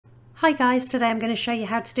Hi guys, today I'm going to show you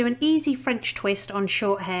how to do an easy French twist on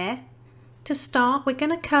short hair. To start, we're going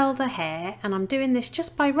to curl the hair, and I'm doing this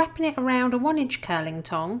just by wrapping it around a 1-inch curling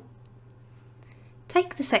tong.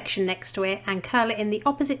 Take the section next to it and curl it in the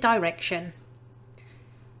opposite direction.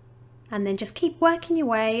 And then just keep working your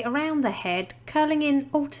way around the head, curling in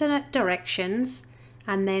alternate directions.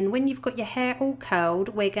 And then when you've got your hair all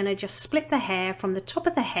curled, we're going to just split the hair from the top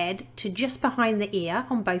of the head to just behind the ear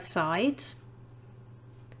on both sides.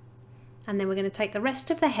 And then we're going to take the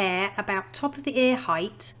rest of the hair about top of the ear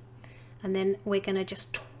height, and then we're going to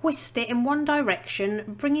just twist it in one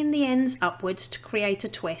direction, bringing the ends upwards to create a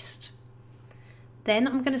twist. Then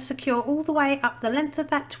I'm going to secure all the way up the length of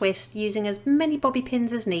that twist using as many bobby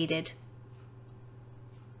pins as needed.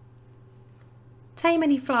 Tame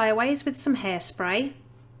any flyaways with some hairspray,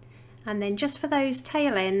 and then just for those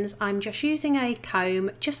tail ends I'm just using a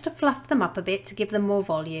comb just to fluff them up a bit to give them more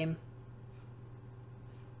volume.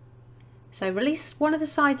 So release one of the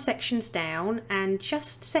side sections down and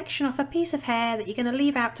just section off a piece of hair that you're going to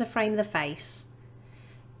leave out to frame the face.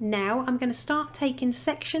 Now I'm going to start taking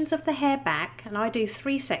sections of the hair back, and I do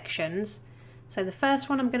 3 sections. So the first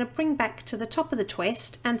one I'm going to bring back to the top of the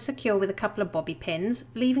twist and secure with a couple of bobby pins,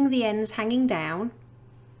 leaving the ends hanging down.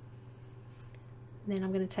 Then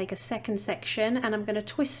I'm going to take a second section and I'm going to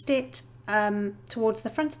twist it towards the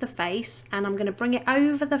front of the face, and I'm going to bring it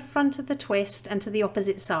over the front of the twist and to the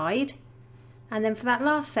opposite side. And then for that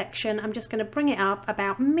last section, I'm just going to bring it up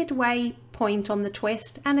about midway point on the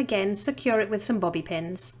twist and again secure it with some bobby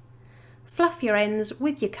pins. Fluff your ends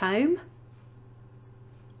with your comb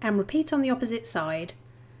and repeat on the opposite side.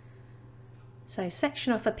 So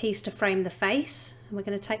section off a piece to frame the face, and we're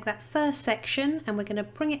going to take that first section and we're going to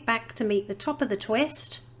bring it back to meet the top of the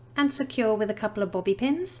twist and secure with a couple of bobby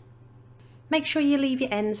pins. Make sure you leave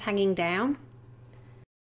your ends hanging down.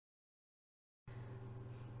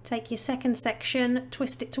 Take your second section,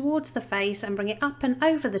 twist it towards the face and bring it up and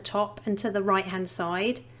over the top and to the right hand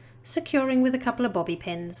side, securing with a couple of bobby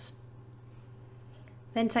pins.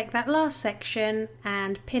 Then take that last section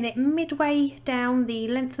and pin it midway down the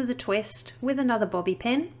length of the twist with another bobby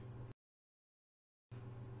pin.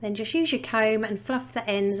 Then just use your comb and fluff the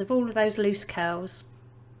ends of all of those loose curls.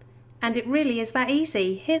 And it really is that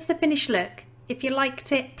easy. Here's the finished look. If you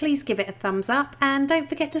liked it, please give it a thumbs up and don't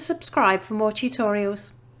forget to subscribe for more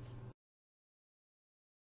tutorials.